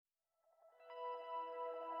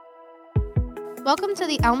Welcome to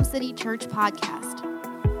the Elm City Church podcast.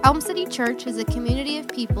 Elm City Church is a community of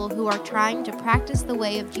people who are trying to practice the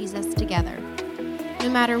way of Jesus together. No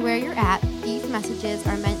matter where you're at, these messages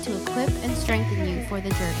are meant to equip and strengthen you for the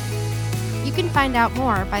journey. You can find out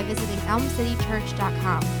more by visiting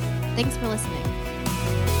elmcitychurch.com. Thanks for listening.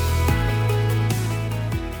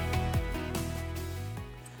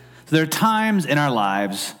 So there are times in our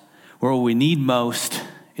lives where what we need most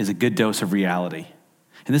is a good dose of reality.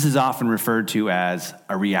 And this is often referred to as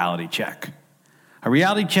a reality check. A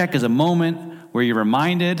reality check is a moment where you're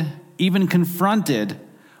reminded, even confronted,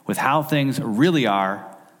 with how things really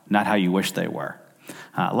are, not how you wish they were.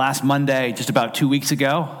 Last Monday, just about 2 weeks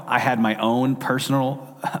ago, I had my own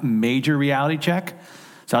personal major reality check.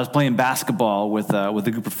 So I was playing basketball with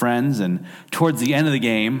a group of friends, and towards the end of the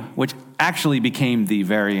game, which actually became the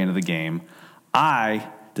very end of the game, I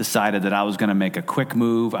decided that I was going to make a quick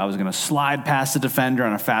move. I was going to slide past the defender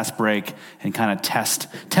on a fast break and kind of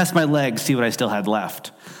test my legs, see what I still had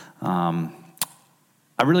left. A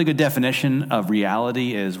really good definition of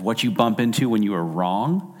reality is what you bump into when you are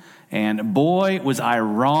wrong. And boy, was I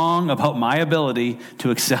wrong about my ability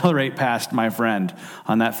to accelerate past my friend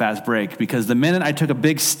on that fast break, because the minute I took a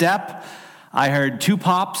big step, I heard 2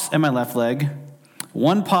 pops in my left leg,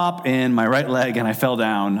 1 pop in my right leg, and I fell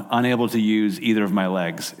down, unable to use either of my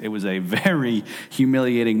legs. It was a very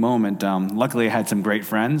humiliating moment. Luckily, I had some great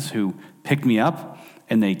friends who picked me up,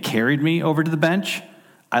 and they carried me over to the bench.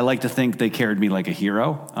 I like to think they carried me like a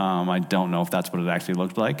hero. I don't know if that's what it actually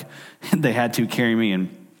looked like. They had to carry me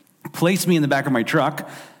and place me in the back of my truck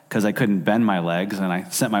because I couldn't bend my legs, and I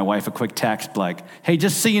sent my wife a quick text like, hey,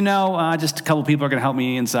 just so you know, just a couple people are going to help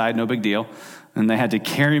me inside, no big deal. And they had to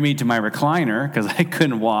carry me to my recliner because I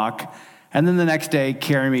couldn't walk. And then the next day,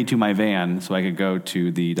 carry me to my van so I could go to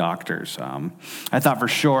the doctor's. I thought for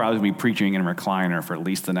sure I was going to be preaching in a recliner for at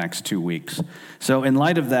least the next 2 weeks. So in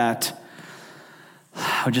light of that,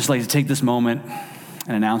 I would just like to take this moment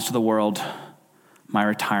and announce to the world my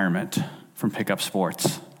retirement from pickup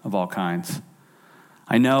sports of all kinds.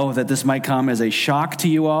 I know that this might come as a shock to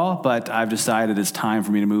you all, but I've decided it's time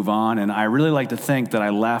for me to move on. And I really like to think that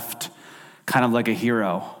I left kind of like a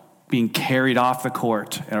hero, being carried off the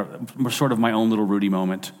court, sort of my own little Rudy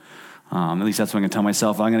moment. At least that's what I'm going to tell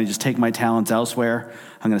myself. I'm going to just take my talents elsewhere.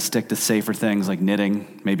 I'm going to stick to safer things like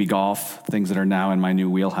knitting, maybe golf, things that are now in my new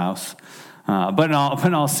wheelhouse. But in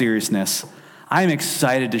all seriousness, I'm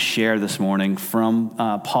excited to share this morning from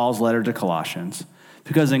Paul's letter to Colossians.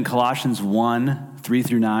 Because in Colossians 1, 3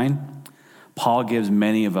 through 9, Paul gives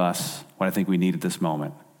many of us what I think we need at this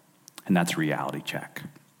moment, and that's a reality check.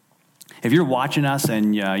 If you're watching us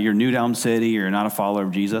and you're new to Elm City or you're not a follower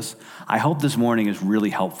of Jesus, I hope this morning is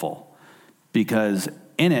really helpful, because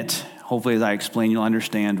in it, hopefully as I explain, you'll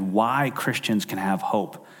understand why Christians can have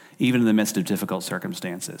hope, even in the midst of difficult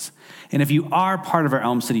circumstances. And if you are part of our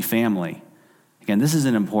Elm City family, again, this is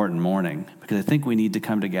an important morning, because I think we need to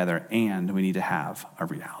come together and we need to have a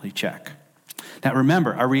reality check. Now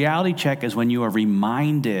remember, a reality check is when you are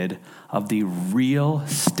reminded of the real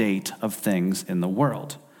state of things in the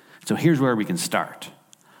world. So here's where we can start.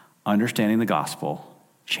 Understanding the gospel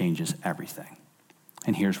changes everything.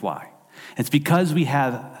 And here's why. It's because we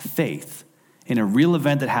have faith in a real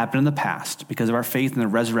event that happened in the past. Because of our faith in the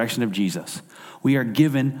resurrection of Jesus, we are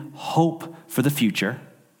given hope for the future,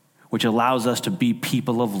 which allows us to be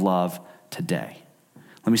people of love today.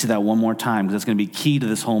 Let me say that one more time, because it's going to be key to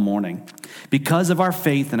this whole morning. Because of our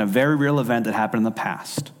faith in a very real event that happened in the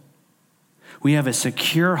past, we have a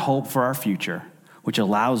secure hope for our future, which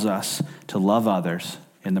allows us to love others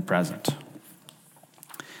in the present.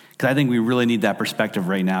 Because I think we really need that perspective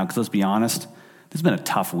right now, because let's be honest, this has been a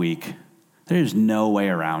tough week. There's no way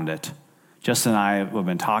around it. Justin and I have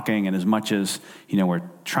been talking, and as much as, we're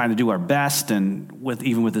trying to do our best, and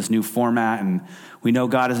even with this new format, and we know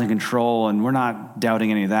God is in control, and we're not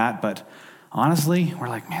doubting any of that, but honestly, we're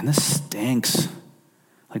like, man, this stinks.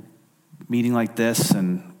 Like meeting like this,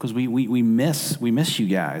 and because we miss you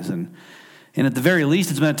guys, and at the very least,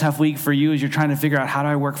 it's been a tough week for you as you're trying to figure out, how do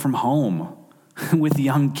I work from home with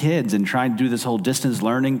young kids and trying to do this whole distance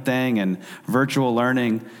learning thing and virtual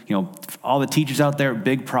learning. All the teachers out there,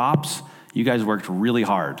 big props. You guys worked really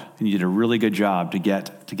hard, and you did a really good job to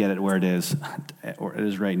get it where it is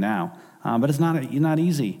right now. But it's not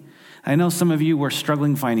easy. I know some of you were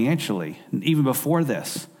struggling financially even before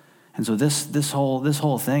this, and so this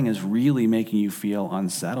whole thing is really making you feel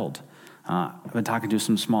unsettled. I've been talking to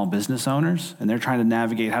some small business owners, and they're trying to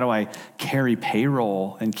navigate, how do I carry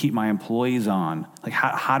payroll and keep my employees on? Like,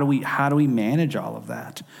 how do we manage all of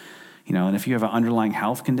that? And if you have an underlying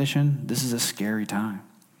health condition, this is a scary time.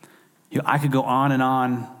 I could go on and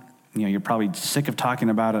on You're probably sick of talking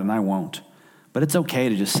about it, and I won't. But it's okay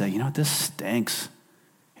to just say, this stinks.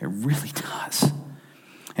 It really does.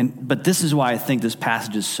 But this is why I think this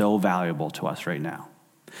passage is so valuable to us right now.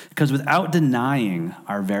 Because without denying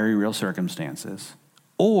our very real circumstances,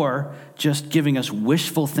 or just giving us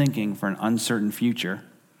wishful thinking for an uncertain future,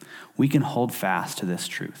 we can hold fast to this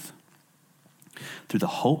truth. Through the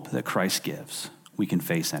hope that Christ gives, we can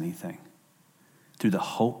face anything. Through the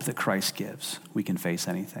hope that Christ gives, we can face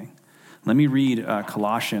anything. Let me read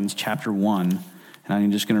Colossians chapter 1, and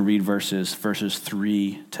I'm just going to read verses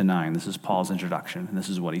 3 to 9. This is Paul's introduction, and this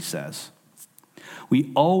is what he says.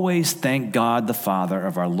 We always thank God the Father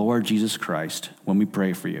of our Lord Jesus Christ when we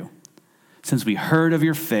pray for you, since we heard of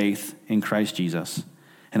your faith in Christ Jesus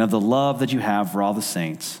and of the love that you have for all the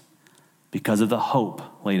saints, because of the hope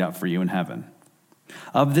laid up for you in heaven.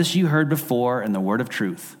 Of this you heard before in the word of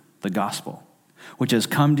truth, the gospel, which has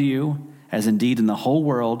come to you, as indeed in the whole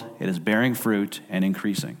world it is bearing fruit and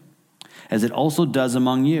increasing, as it also does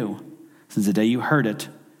among you, since the day you heard it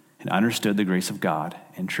and understood the grace of God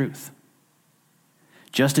in truth.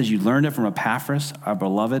 Just as you learned it from Epaphras, our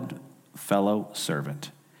beloved fellow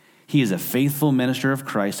servant. He is a faithful minister of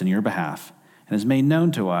Christ in your behalf and has made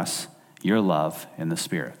known to us your love in the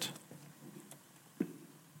Spirit.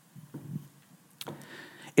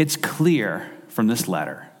 It's clear from this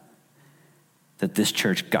letter that this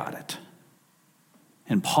church got it.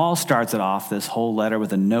 And Paul starts it off, this whole letter,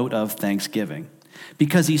 with a note of thanksgiving,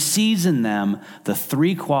 because he sees in them the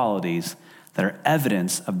three qualities that are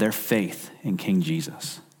evidence of their faith in King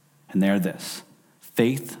Jesus. And they're this: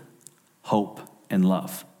 faith, hope, and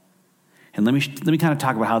love. And let me kind of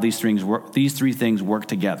talk about how these three things work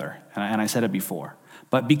together. And I said it before.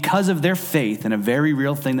 But because of their faith in a very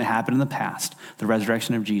real thing that happened in the past, the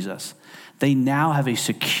resurrection of Jesus, they now have a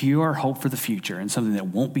secure hope for the future and something that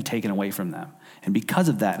won't be taken away from them. And because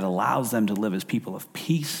of that, it allows them to live as people of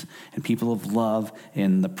peace and people of love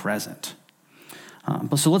in the present.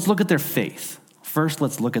 So let's look at their faith. First,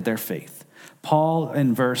 let's look at their faith. Paul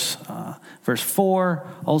in verse 4,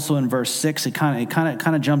 also in verse 6, it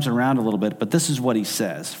kind of jumps around a little bit, but this is what he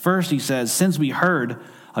says. First, he says, since we heard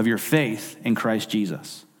of your faith in Christ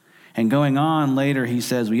Jesus. And going on later, he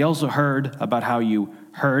says, we also heard about how you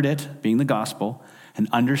heard it, being the gospel, and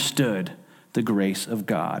understood the grace of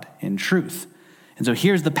God in truth. And so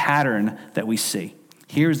here's the pattern that we see.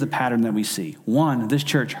 One, this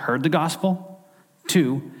church heard the gospel.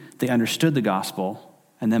 Two, they understood the gospel.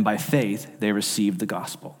 And then by faith, they received the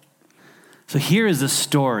gospel. So here is the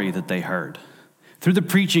story that they heard. Through the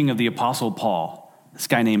preaching of the Apostle Paul, this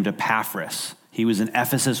guy named Epaphras, he was in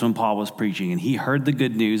Ephesus when Paul was preaching, and he heard the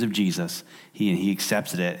good news of Jesus. He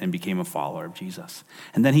accepted it and became a follower of Jesus.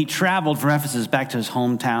 And then he traveled from Ephesus back to his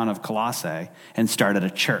hometown of Colossae and started a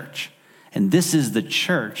church. And this is the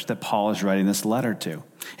church that Paul is writing this letter to.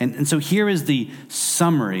 And so here is the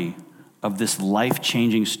summary of this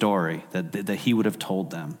life-changing story that he would have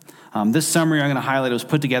told them. This summary I'm going to highlight was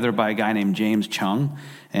put together by a guy named James Chung,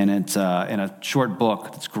 and it's in a short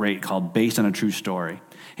book that's great called Based on a True Story.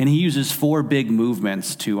 And he uses 4 big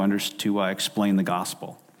movements to explain the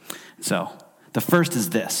gospel. So the first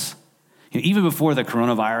is this. Even before the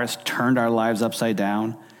coronavirus turned our lives upside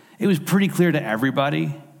down, it was pretty clear to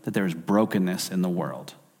everybody that there was brokenness in the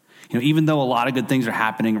world. Even though a lot of good things are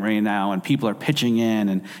happening right now and people are pitching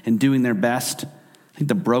in and doing their best, I think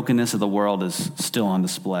the brokenness of the world is still on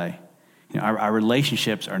display. Our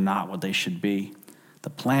relationships are not what they should be. The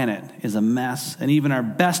planet is a mess, and even our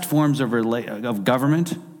best forms of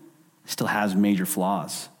government still has major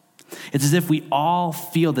flaws. It's as if we all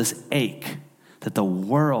feel this ache that the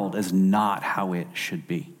world is not how it should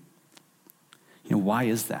be. Why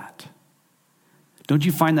is that? Don't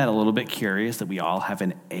you find that a little bit curious that we all have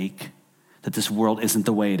an ache, that this world isn't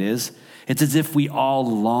the way it is? It's as if we all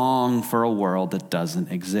long for a world that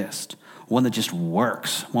doesn't exist, one that just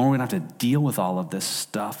works, one where we don't have to deal with all of this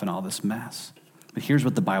stuff and all this mess. But here's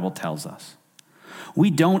what the Bible tells us. We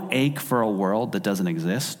don't ache for a world that doesn't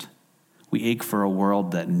exist. We ache for a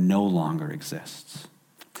world that no longer exists.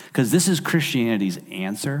 Because this is Christianity's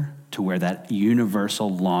answer to where that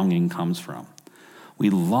universal longing comes from. We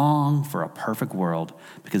long for a perfect world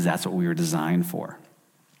because that's what we were designed for.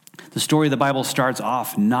 The story of the Bible starts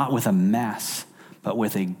off not with a mess, but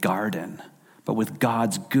with a garden, but with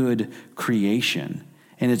God's good creation.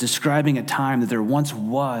 And it's describing a time that there once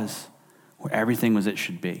was where everything was as it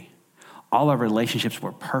should be. All our relationships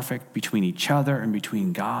were perfect between each other and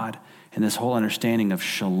between God. And this whole understanding of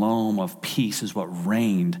shalom, of peace, is what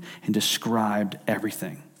reigned and described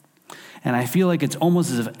everything. And I feel like it's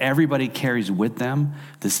almost as if everybody carries with them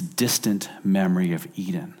this distant memory of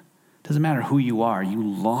Eden, Doesn't matter who you are. You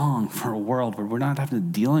long for a world where we're not having to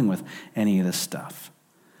dealing with any of this stuff.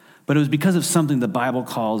 But it was because of something the Bible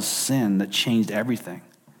calls sin that changed everything.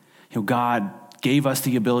 God gave us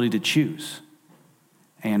the ability to choose.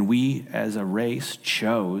 And we, as a race,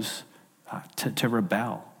 chose to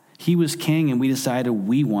rebel. He was king, and we decided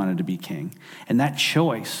we wanted to be king. And that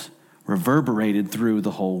choice reverberated through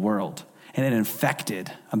the whole world. And it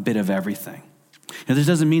infected a bit of everything. This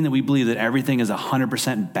doesn't mean that we believe that everything is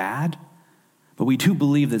 100% bad, but we do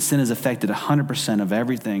believe that sin has affected 100% of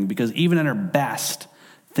everything, because even at our best,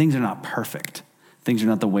 things are not perfect. Things are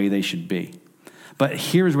not the way they should be. But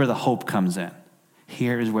here's where the hope comes in.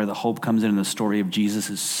 Here is where the hope comes in the story of Jesus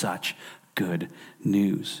is such good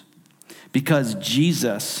news. Because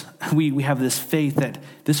Jesus, we have this faith that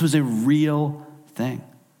this was a real thing.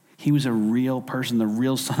 He was a real person, the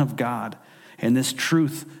real Son of God. And this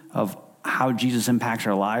truth of how Jesus impacts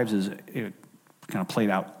our lives is kind of played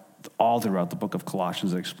out all throughout the book of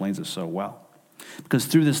Colossians. It explains it so well. Because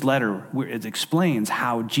through this letter, it explains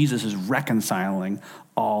how Jesus is reconciling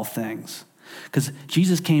all things. Because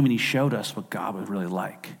Jesus came and he showed us what God was really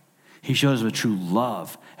like. He showed us what true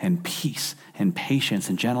love and peace and patience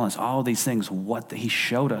and gentleness, all of these things, he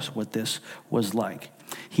showed us what this was like.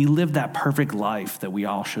 He lived that perfect life that we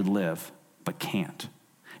all should live, but can't.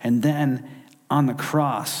 And then on the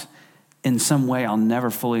cross, in some way I'll never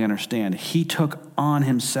fully understand, he took on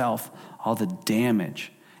himself all the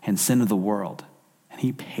damage and sin of the world, and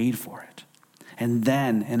he paid for it. And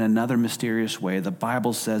then, in another mysterious way, the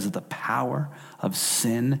Bible says that the power of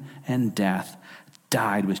sin and death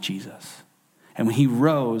died with Jesus. And when he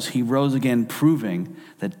rose again, proving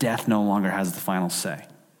that death no longer has the final say.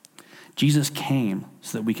 Jesus came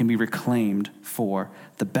so that we can be reclaimed for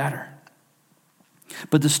the better.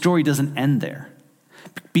 But the story doesn't end there.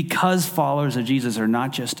 Because followers of Jesus are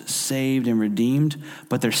not just saved and redeemed,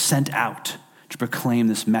 but they're sent out to proclaim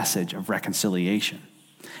this message of reconciliation.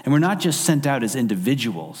 And we're not just sent out as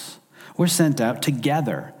individuals. We're sent out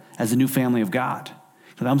together as a new family of God.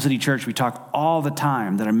 At Elm City Church, we talk all the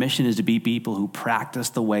time that our mission is to be people who practice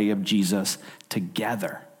the way of Jesus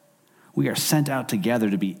together. We are sent out together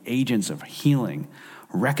to be agents of healing,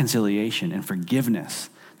 reconciliation, and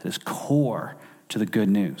forgiveness that is core to the good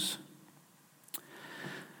news.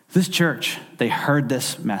 This church, they heard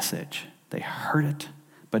this message. They heard it,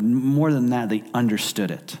 but more than that, they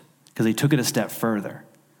understood it because they took it a step further.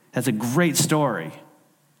 That's a great story,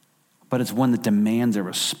 but it's one that demands a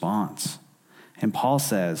response. And Paul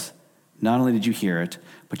says, not only did you hear it,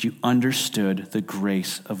 but you understood the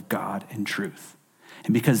grace of God in truth.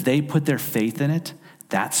 And because they put their faith in it,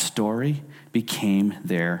 that story became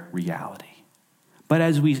their reality. But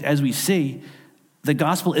as we see, the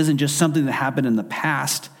gospel isn't just something that happened in the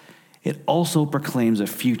past. It also proclaims a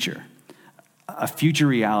future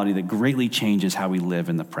reality that greatly changes how we live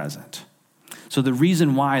in the present. So the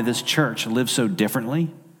reason why this church lives so differently,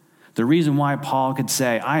 the reason why Paul could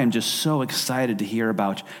say, I am just so excited to hear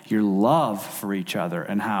about your love for each other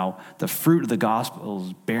and how the fruit of the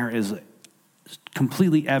gospel is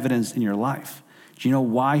completely evidenced in your life. Do you know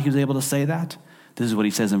why he was able to say that? This is what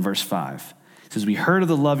he says in verse 5. He says, we heard of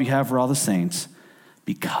the love you have for all the saints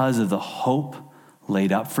because of the hope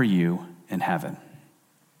laid up for you in heaven.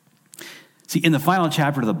 See, in the final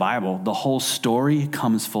chapter of the Bible, the whole story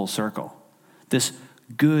comes full circle. This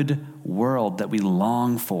good world that we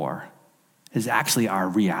long for is actually our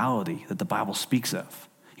reality that the Bible speaks of.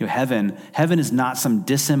 Heaven is not some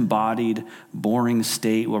disembodied, boring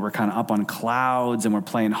state where we're kind of up on clouds and we're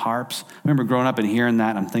playing harps. I remember growing up and hearing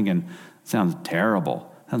that, and I'm thinking, sounds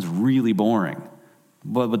terrible. Sounds really boring.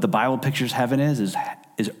 But what the Bible pictures heaven is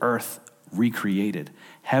earth recreated.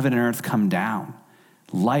 Heaven and earth come down.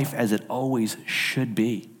 Life as it always should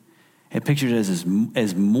be. It pictures it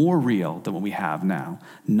as more real than what we have now,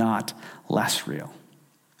 not less real.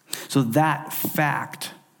 So that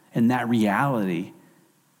fact and that reality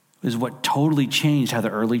is what totally changed how the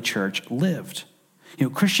early church lived.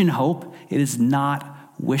 Christian hope, it is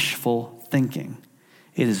not wishful thinking.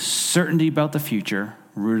 It is certainty about the future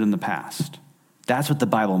rooted in the past. That's what the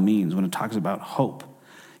Bible means when it talks about hope.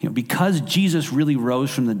 Because Jesus really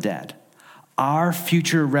rose from the dead, our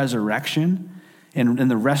future resurrection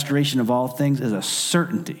and the restoration of all things is a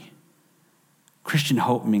certainty. Christian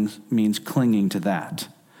hope means clinging to that.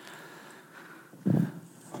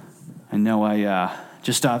 I know I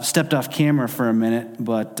just stepped off camera for a minute,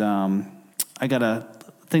 but I got a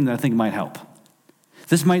thing that I think might help.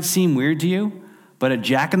 This might seem weird to you, but a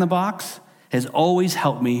Jack in the Box has always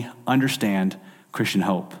helped me understand Christian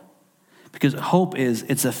hope. Because hope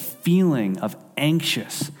it's a feeling of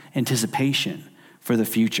anxious anticipation for the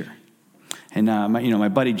future. And my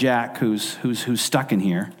buddy Jack, who's stuck in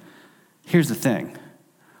here. Here's the thing: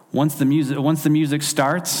 once the music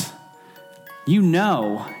starts, you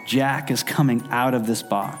know Jack is coming out of this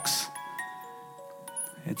box.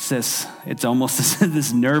 It's almost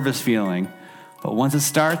this nervous feeling, but once it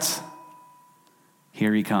starts,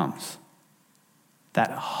 here he comes.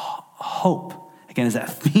 That hope, again, is that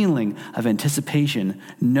feeling of anticipation,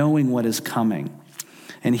 knowing what is coming.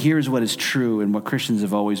 And here's what is true and what Christians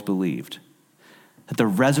have always believed: that the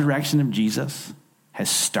resurrection of Jesus has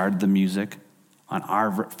started the music on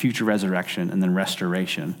our future resurrection and then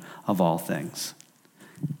restoration of all things.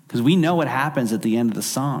 Because we know what happens at the end of the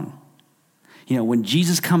song. When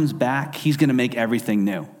Jesus comes back, he's going to make everything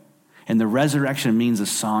new. And the resurrection means the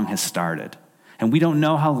song has started. And we don't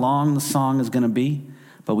know how long the song is going to be,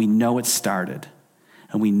 but we know it's started.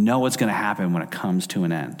 And we know what's going to happen when it comes to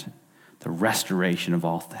an end: the restoration of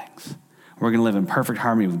all things. We're going to live in perfect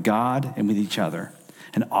harmony with God and with each other,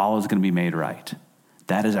 and all is going to be made right.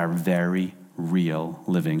 That is our very real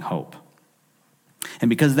living hope. And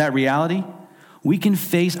because of that reality, we can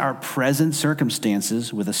face our present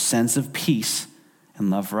circumstances with a sense of peace and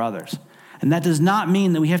love for others. And that does not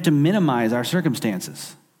mean that we have to minimize our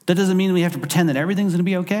circumstances. That doesn't mean we have to pretend that everything's going to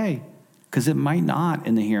be okay, because it might not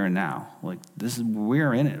in the here and now.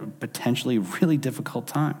 We're in a potentially really difficult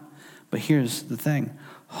time. But here's the thing: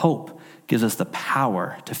 hope gives us the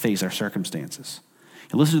power to face our circumstances.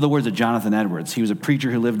 Listen to the words of Jonathan Edwards. He was a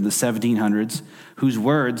preacher who lived in the 1700s, whose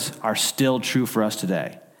words are still true for us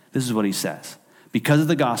today. This is what he says: because of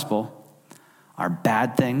the gospel, our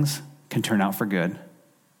bad things can turn out for good.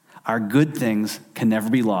 Our good things can never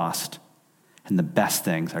be lost. And the best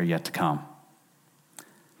things are yet to come.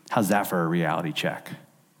 How's that for a reality check?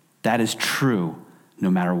 That is true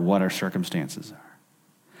no matter what our circumstances are.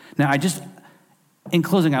 Now, in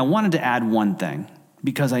closing, I wanted to add one thing,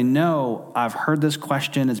 because I know I've heard this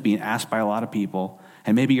question is being asked by a lot of people,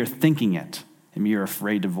 and maybe you're thinking it, and you're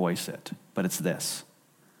afraid to voice it, but it's this: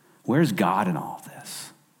 where's God in all of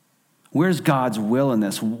this? Where's God's will in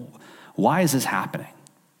this? Why is this happening?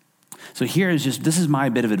 So this is my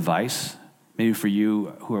bit of advice, maybe for you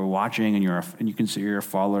who are watching and you consider you're a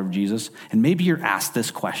follower of Jesus, and maybe you're asked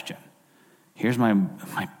this question. Here's my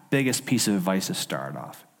biggest piece of advice to start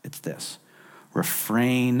off. It's this: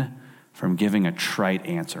 refrain from giving a trite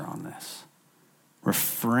answer on this.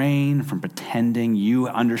 Refrain from pretending you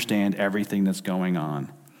understand everything that's going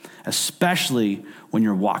on, especially when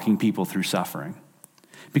you're walking people through suffering.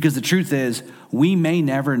 Because the truth is, we may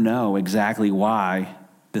never know exactly why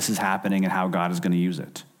this is happening and how God is going to use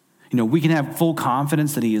it. We can have full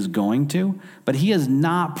confidence that he is going to, but he has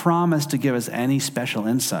not promised to give us any special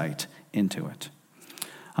insight into it.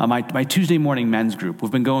 My Tuesday morning men's group,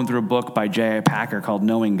 we've been going through a book by J.I. Packer called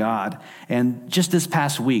Knowing God. And just this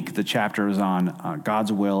past week, the chapter was on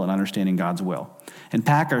God's will and understanding God's will. And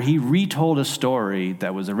Packer, he retold a story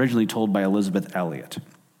that was originally told by Elisabeth Elliot.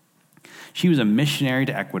 She was a missionary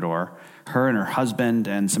to Ecuador. Her and her husband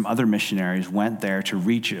and some other missionaries went there to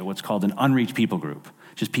reach what's called an unreached people group,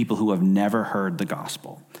 just people who have never heard the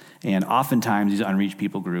gospel. And oftentimes, these unreached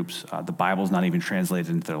people groups, the Bible's not even translated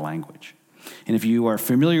into their language. And if you are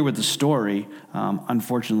familiar with the story,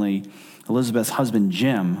 unfortunately, Elizabeth's husband,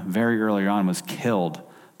 Jim, very early on was killed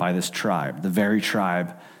by this tribe, the very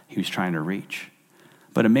tribe he was trying to reach.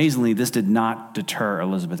 But amazingly, this did not deter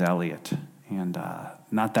Elisabeth Elliot. And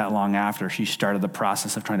not that long after, she started the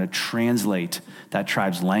process of trying to translate that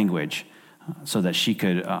tribe's language so that she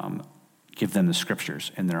could give them the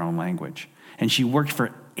scriptures in their own language. And she worked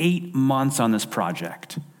for 8 months on this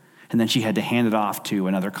project. And then she had to hand it off to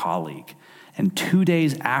another colleague. And 2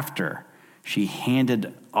 days after she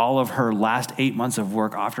handed all of her last 8 months of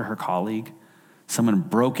work off to her colleague, someone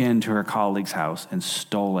broke into her colleague's house and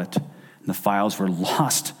stole it. And the files were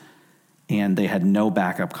lost, and they had no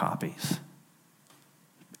backup copies.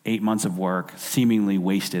 8 months of work seemingly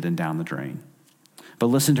wasted and down the drain. But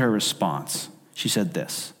listen to her response. She said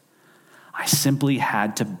this: I simply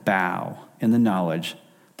had to bow in the knowledge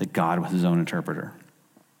that God was his own interpreter.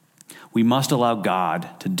 We must allow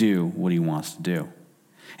God to do what he wants to do.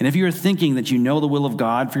 And if you're thinking that you know the will of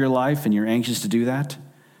God for your life and you're anxious to do that,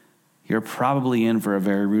 you're probably in for a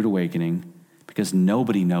very rude awakening, because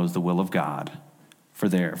nobody knows the will of God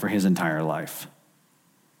for his entire life.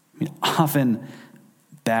 Often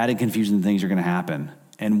bad and confusing things are going to happen,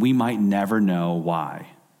 and we might never know why.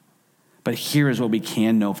 But here is what we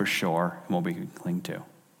can know for sure and what we can cling to.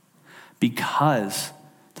 Because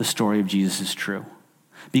the story of Jesus is true.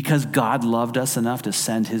 Because God loved us enough to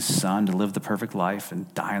send his son to live the perfect life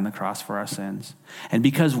and die on the cross for our sins. And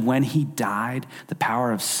because when he died, the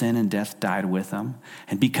power of sin and death died with him.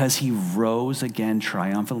 And because he rose again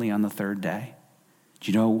triumphantly on the third day.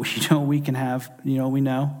 Do you know what we can have? You know what we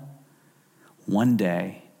know? One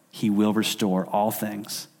day he will restore all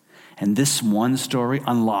things. And this one story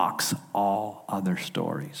unlocks all other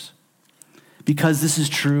stories. Because this is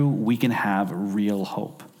true, we can have real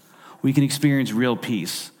hope. We can experience real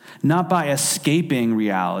peace, not by escaping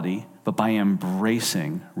reality, but by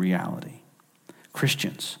embracing reality.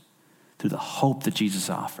 Christians, through the hope that Jesus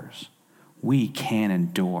offers, we can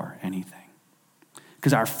endure anything.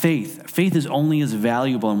 Because our faith is only as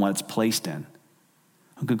valuable in what it's placed in.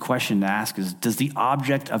 A good question to ask is, does the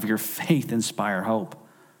object of your faith inspire hope?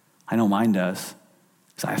 I know mine does,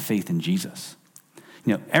 because I have faith in Jesus.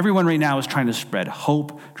 You know, everyone right now is trying to spread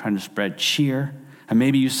hope, trying to spread cheer. And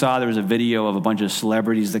maybe you saw there was a video of a bunch of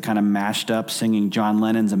celebrities that kind of mashed up singing John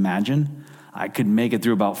Lennon's Imagine. I could make it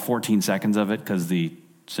through about 14 seconds of it because the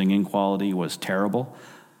singing quality was terrible.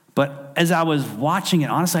 But as I was watching it,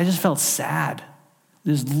 honestly, I just felt sad.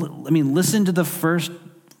 Listen to the first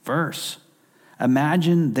verse.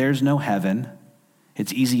 Imagine there's no heaven.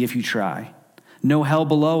 It's easy if you try. No hell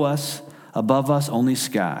below us, above us only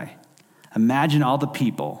sky. Imagine all the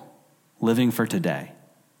people living for today.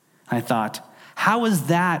 I thought, how is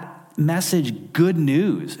that message good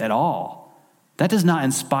news at all? That does not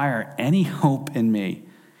inspire any hope in me.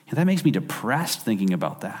 That makes me depressed thinking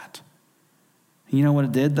about that. You know what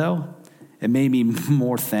it did, though? It made me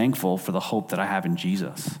more thankful for the hope that I have in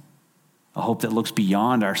Jesus. A hope that looks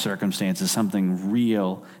beyond our circumstances, something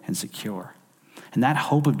real and secure. And that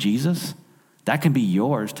hope of Jesus, that can be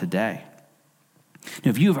yours today.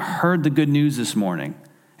 If you've heard the good news this morning,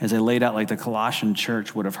 as I laid out like the Colossian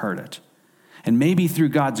church would have heard it, and maybe through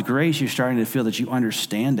God's grace, you're starting to feel that you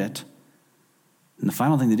understand it, and the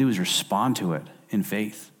final thing to do is respond to it in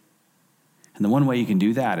faith. And the one way you can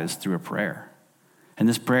do that is through a prayer. And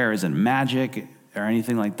this prayer isn't magic or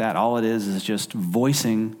anything like that. All it is just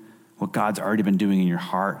voicing what God's already been doing in your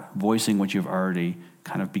heart, voicing what you've already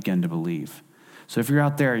kind of begun to believe. So if you're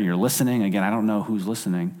out there and you're listening, again, I don't know who's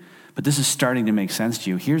listening, but this is starting to make sense to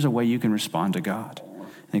you. Here's a way you can respond to God.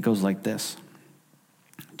 And it goes like this.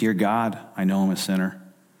 Dear God, I know I'm a sinner.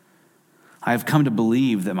 I have come to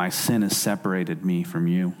believe that my sin has separated me from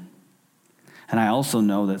you. And I also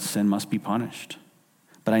know that sin must be punished.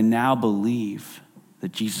 But I now believe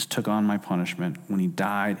that Jesus took on my punishment when he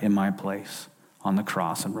died in my place on the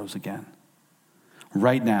cross and rose again.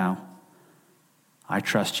 Right now, I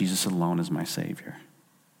trust Jesus alone as my Savior.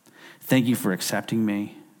 Thank you for accepting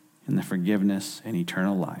me and the forgiveness and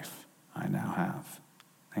eternal life I now have.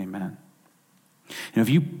 Amen. If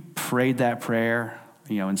you prayed that prayer,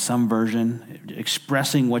 in some version,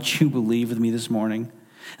 expressing what you believe with me this morning,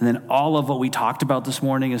 and then all of what we talked about this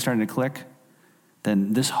morning is starting to click,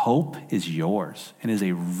 then this hope is yours and is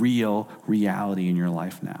a real reality in your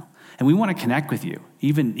life now. And we want to connect with you,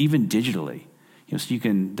 even digitally. So you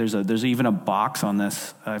can. There's even a box on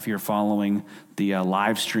this if you're following the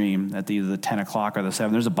live stream at either the 10 o'clock or the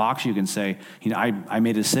 7. There's a box you can say, I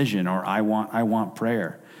made a decision, or I want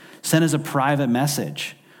prayer. Send us a private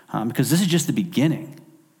message because this is just the beginning.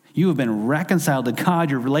 You have been reconciled to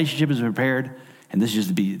God. Your relationship is repaired, and this is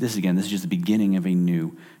just the beginning of a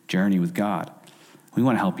new journey with God. We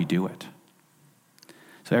want to help you do it.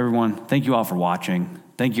 So everyone, thank you all for watching.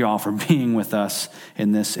 Thank you all for being with us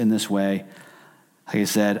in this way. Like I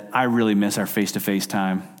said, I really miss our face-to-face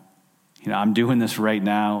time. I'm doing this right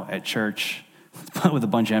now at church with a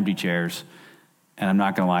bunch of empty chairs, and I'm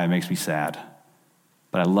not going to lie, it makes me sad.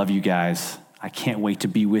 But I love you guys. I can't wait to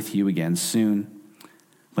be with you again soon.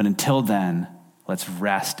 But until then, let's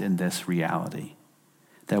rest in this reality.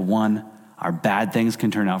 That one, our bad things can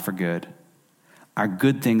turn out for good. Our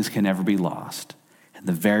good things can never be lost. And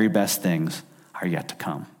the very best things are yet to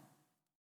come.